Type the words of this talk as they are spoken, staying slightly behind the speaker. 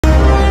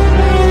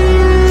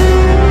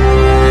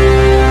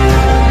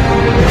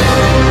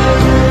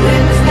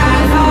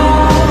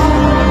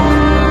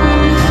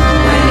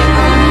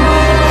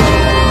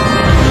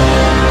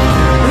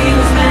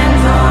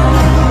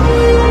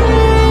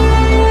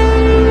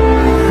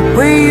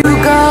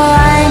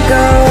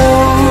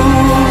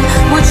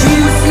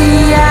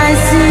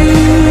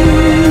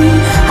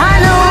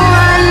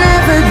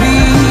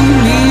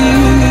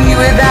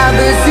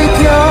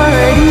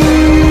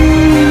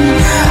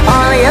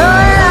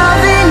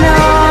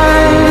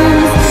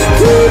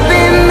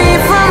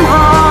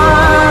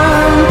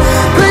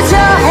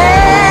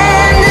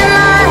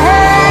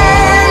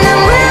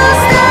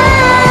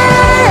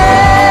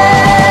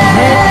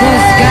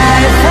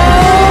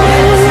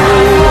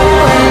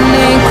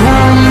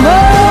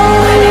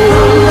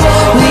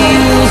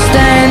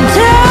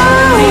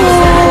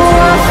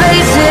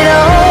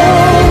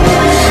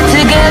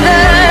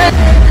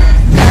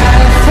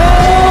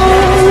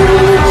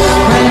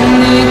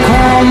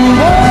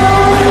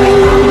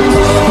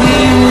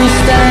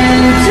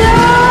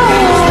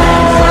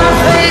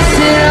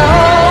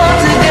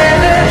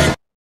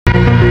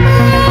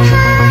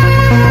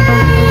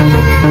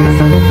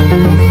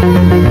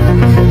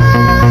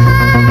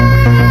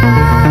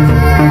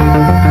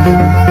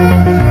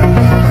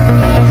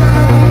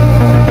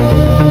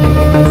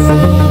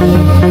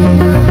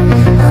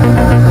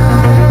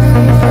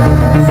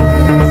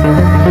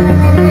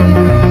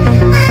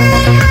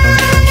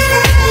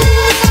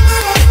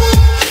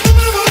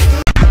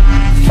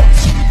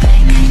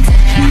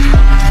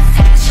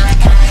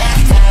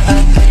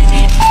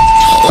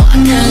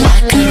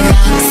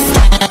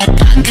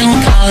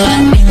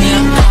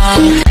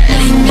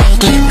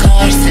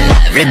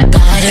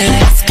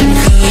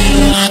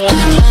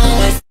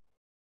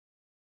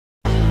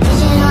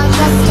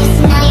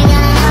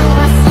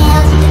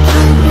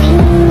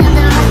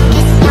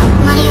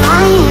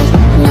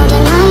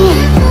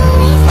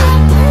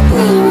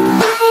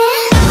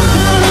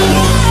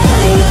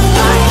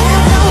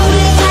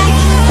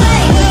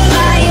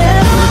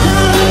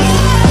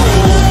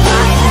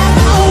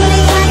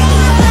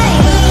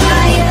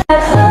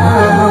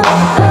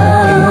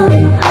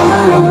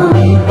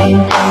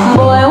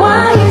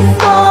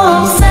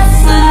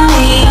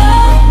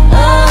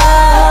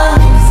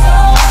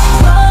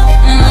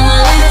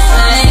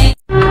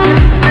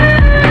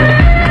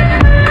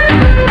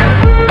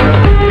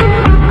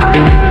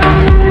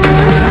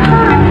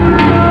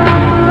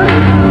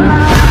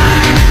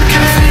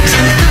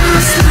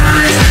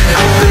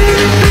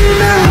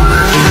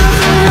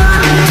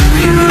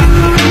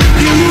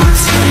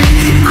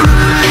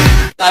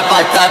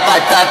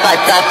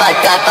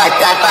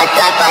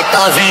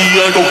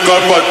Casinha com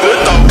capa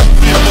preta.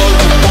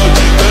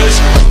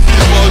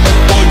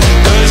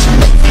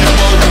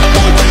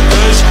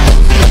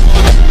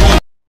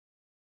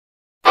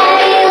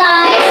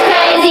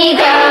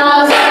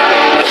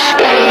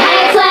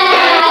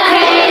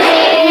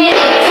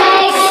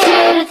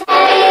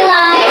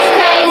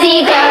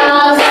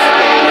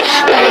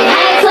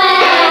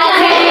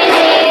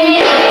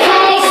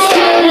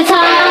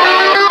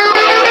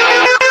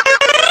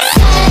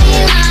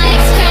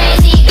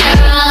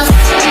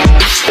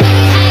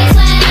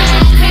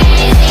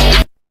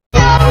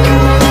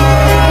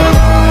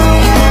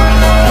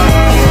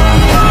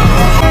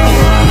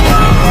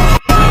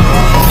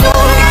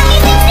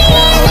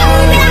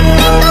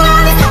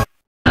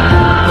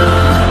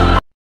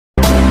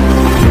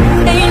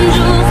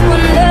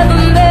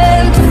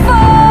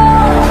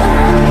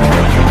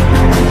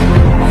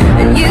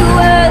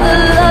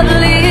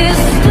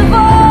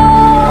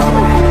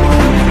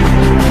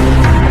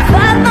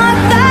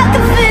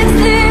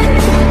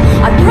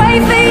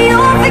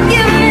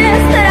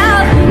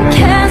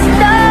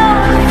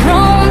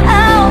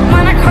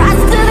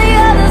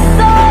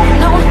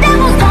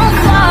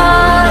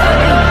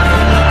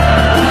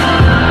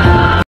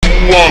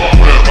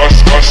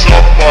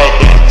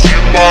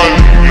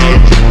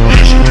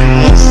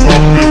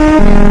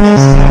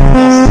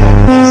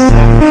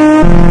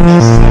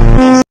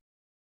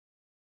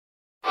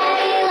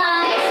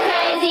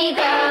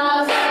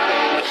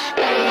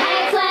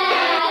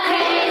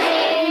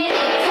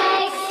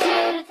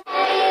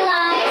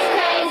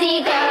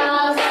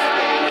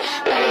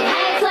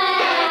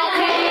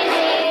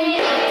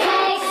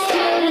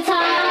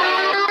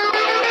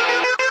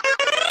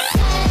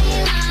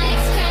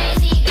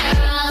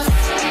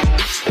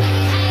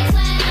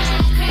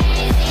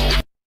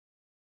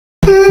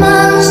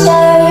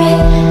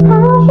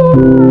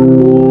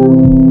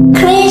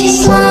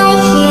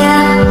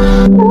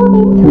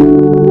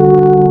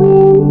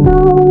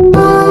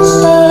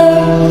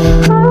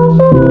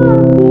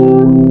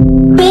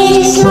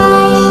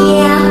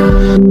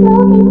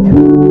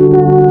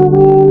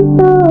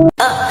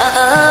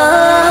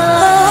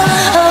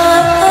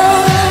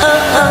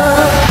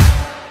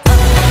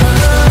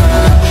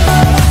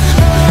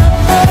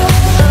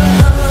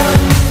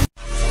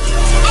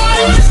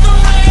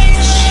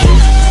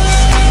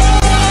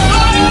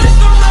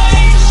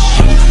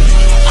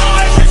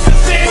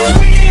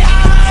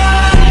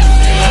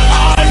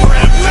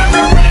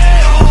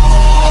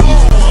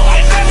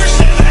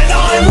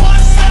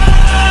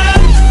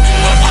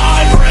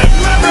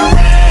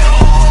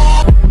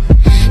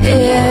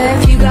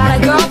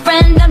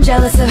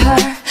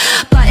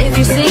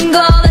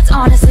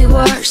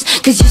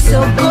 Cause you're so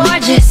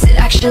gorgeous, it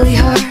actually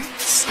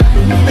hurts.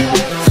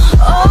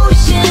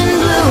 Ocean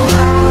blue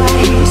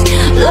eyes,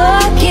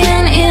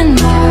 looking in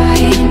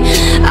mine.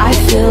 I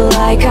feel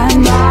like I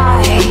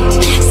might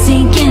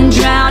sink and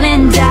drown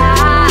and die.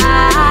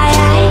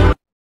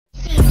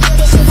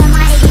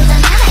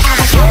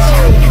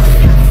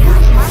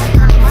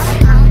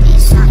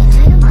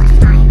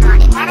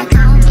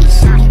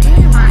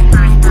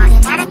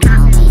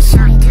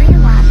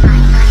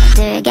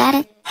 Do you get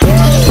it?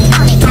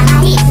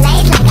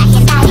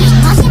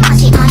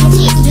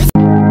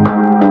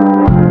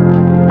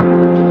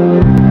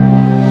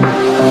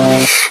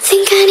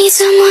 Think I need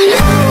someone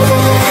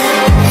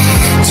older,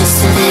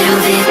 just a little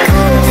bit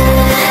colder.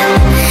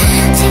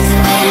 Take the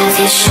weight off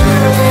your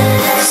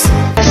shoulders.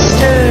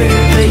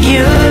 But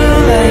you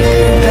like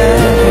her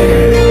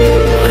better.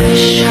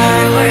 Wish I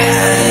were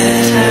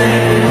Heather.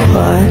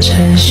 Watch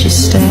as she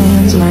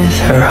stands with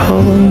her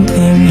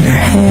holding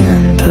your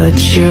hand. Put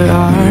your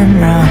arm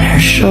around her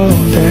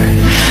shoulder.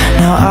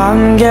 Now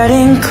I'm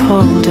getting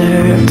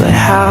colder, but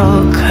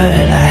how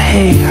could I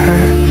hate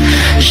her?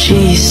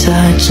 She's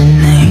such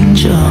an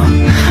angel,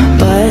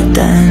 but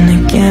then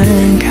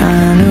again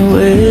kinda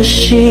wish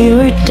she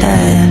were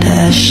dead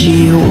as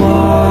she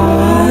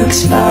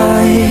walks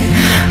by.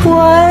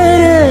 What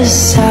a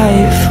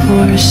sight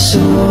for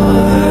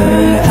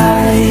sore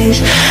eyes,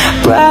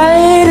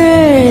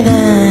 brighter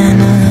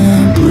than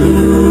a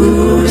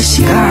blue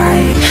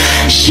sky.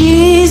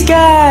 She's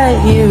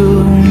got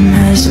you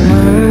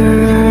mesmerized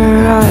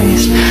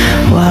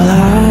while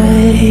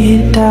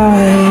I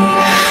die.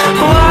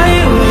 Why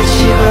would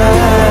you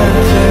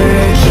ever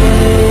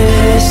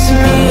kiss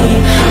me?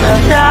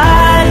 I'm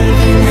not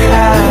even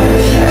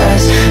half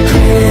as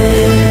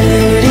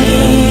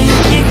pretty.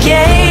 You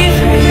gave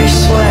her your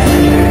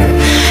sweater,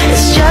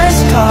 it's just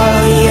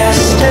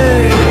polyester.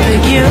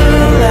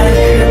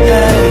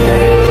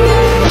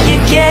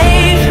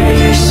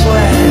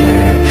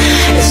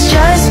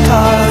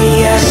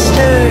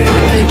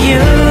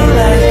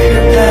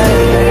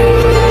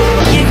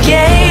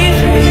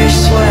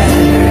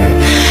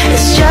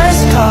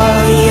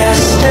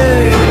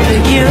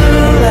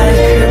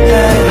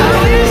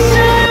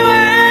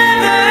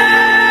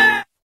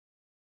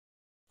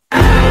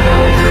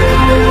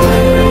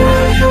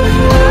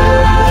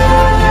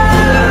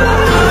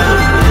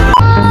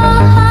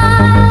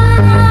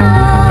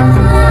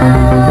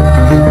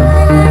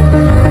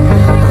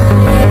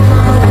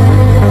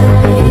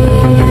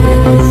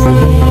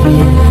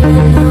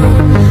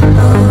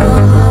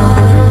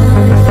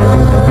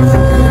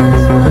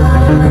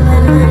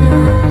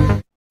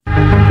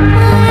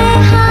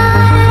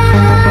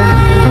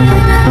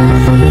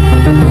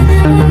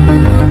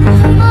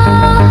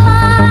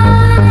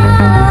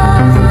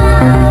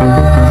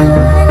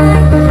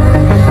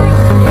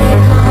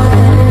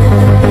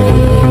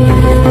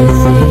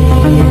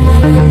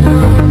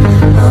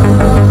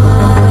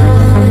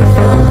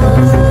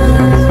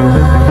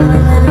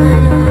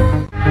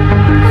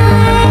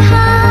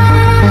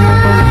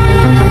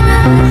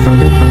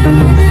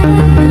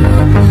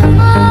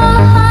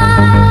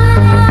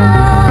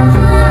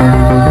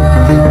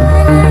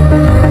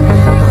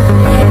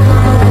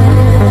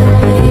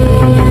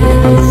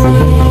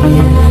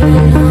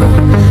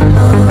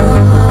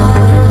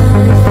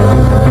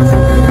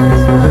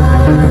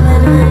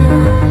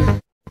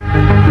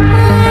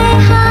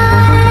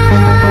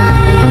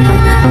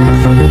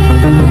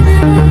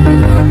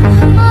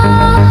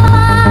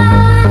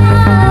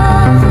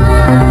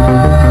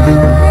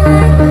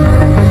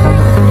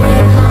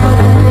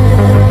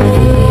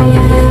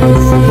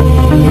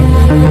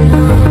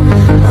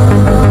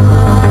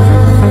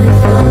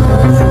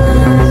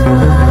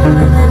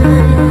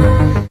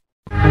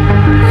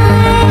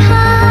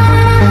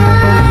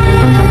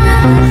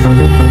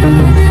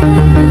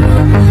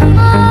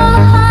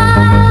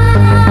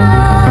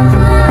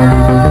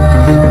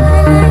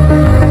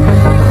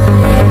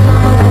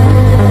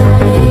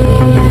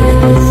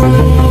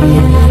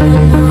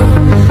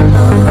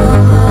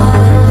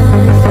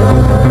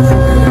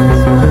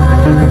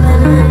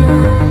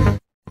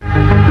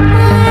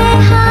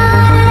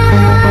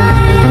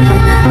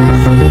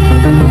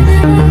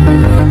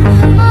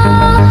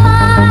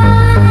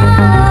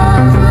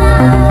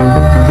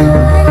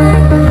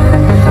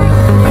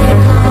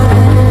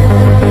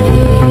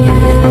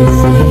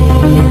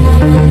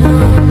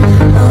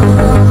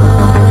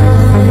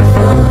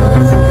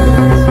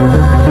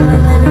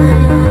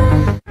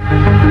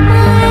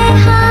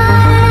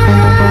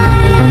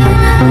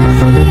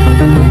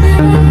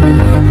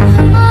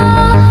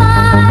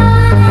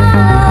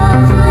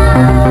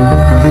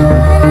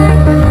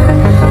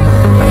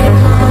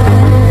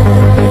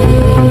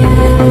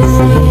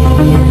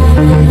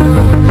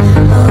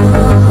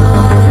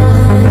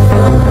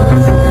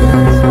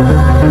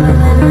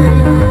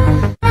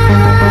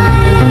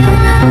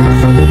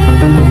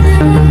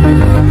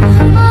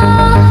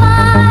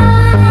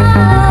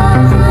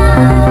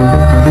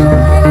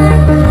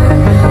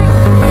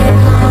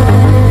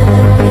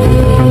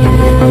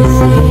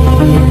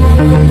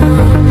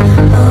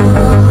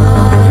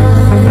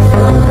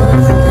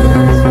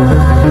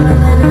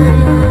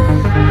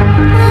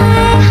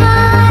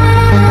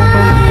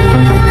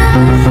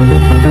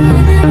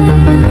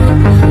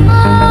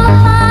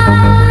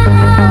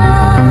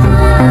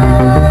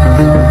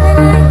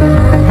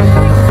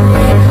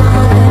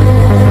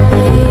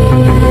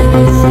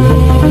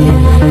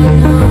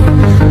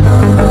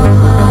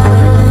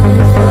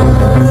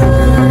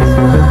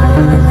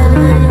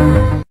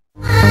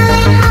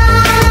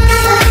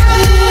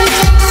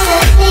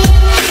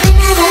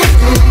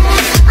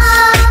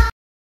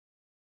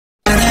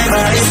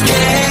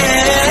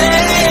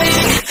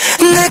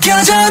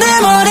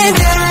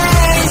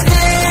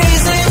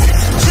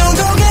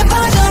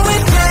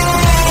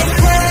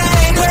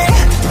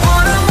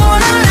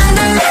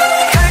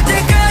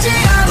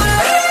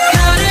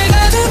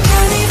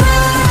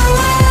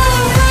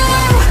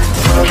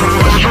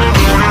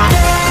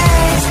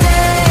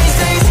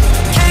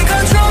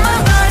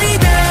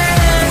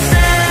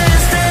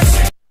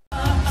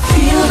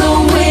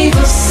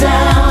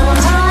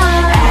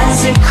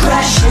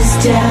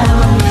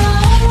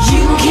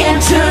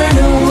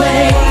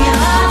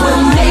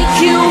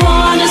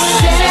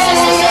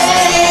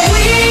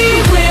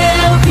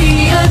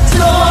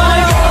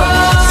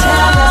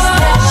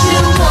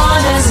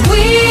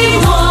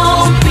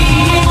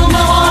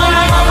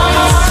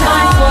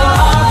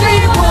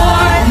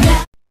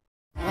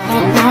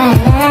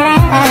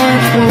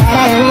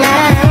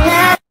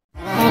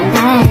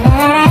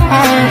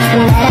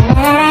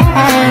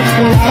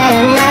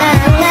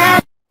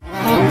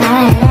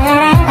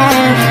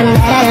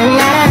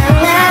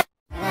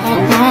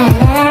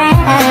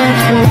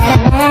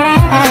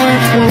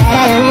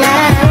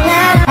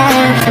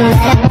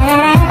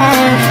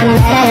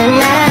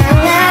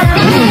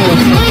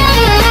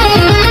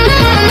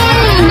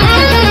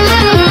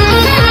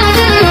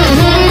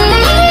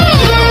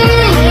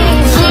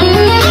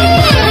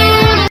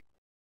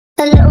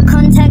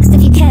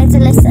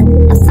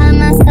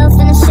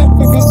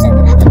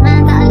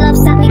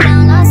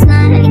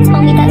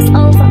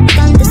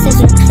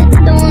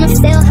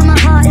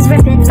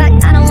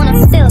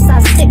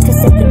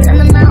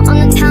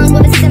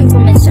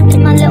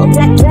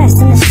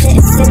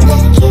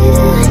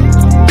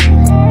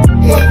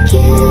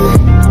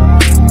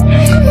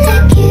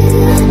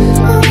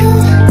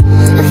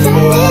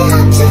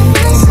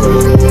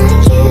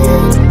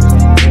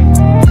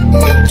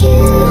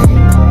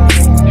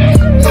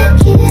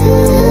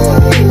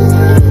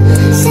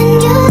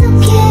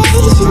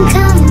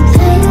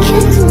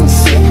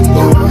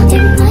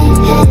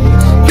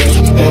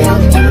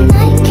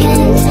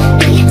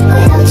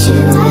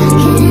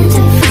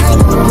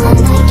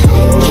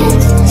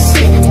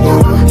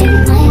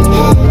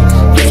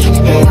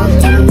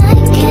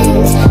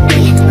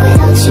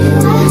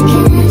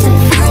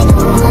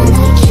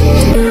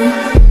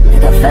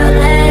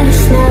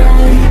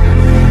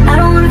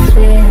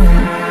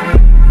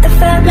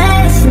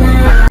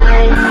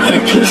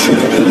 piece of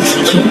the things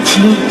you can't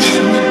change.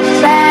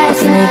 I was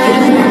naked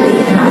when I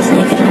leave, and I was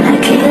naked when I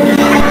came.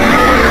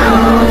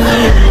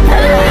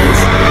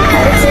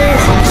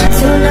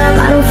 Too numb,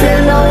 I don't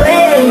feel no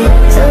way.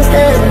 So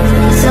stuck,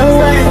 so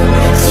what?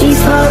 She's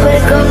far, but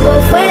it go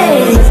both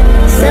ways.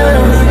 So,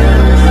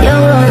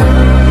 you're wrong,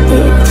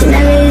 you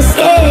never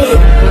escape.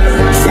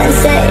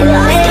 Sunset in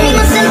the way.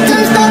 My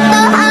symptoms don't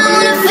know I don't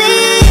wanna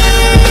feel.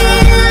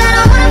 I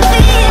don't wanna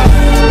feel.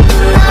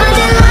 I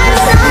did my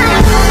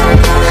time.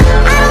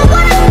 I don't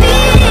wanna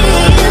feel.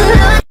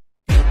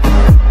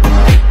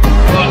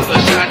 Fuck a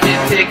shot, then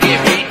take it,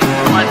 beat.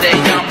 One day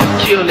I'ma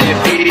kill that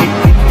beat.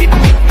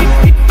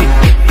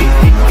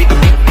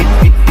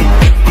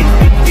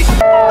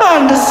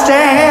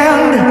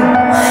 Understand,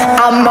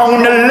 I'm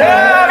gonna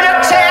love you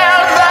till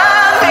the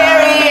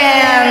very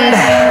end.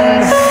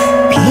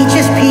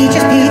 Peaches,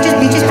 peaches, peaches,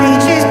 peaches,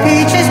 peaches,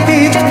 peaches,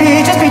 peaches,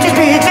 peaches, peaches,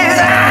 peaches.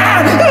 Oh,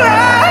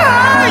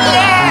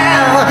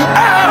 yeah.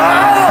 Oh.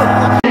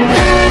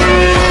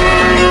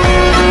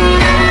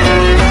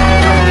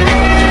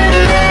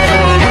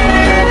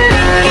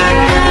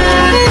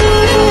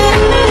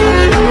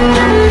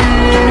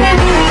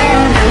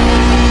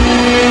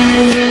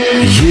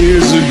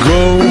 Years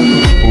ago,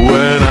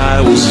 when I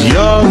was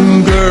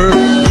younger,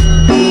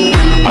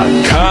 I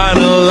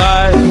kinda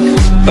liked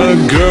a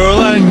girl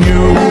I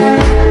knew.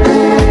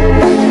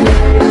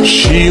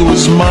 She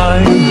was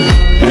mine,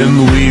 and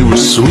we were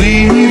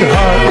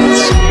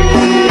sweethearts.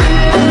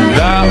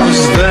 That was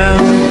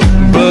then,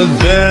 but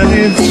then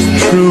it's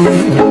true.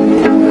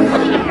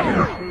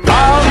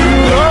 I'm in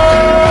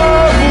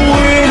love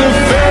with a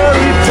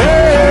fairy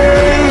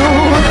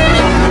tale,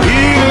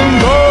 even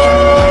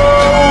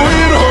though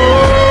it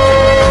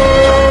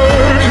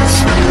hurts,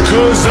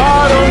 'cause I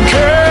don't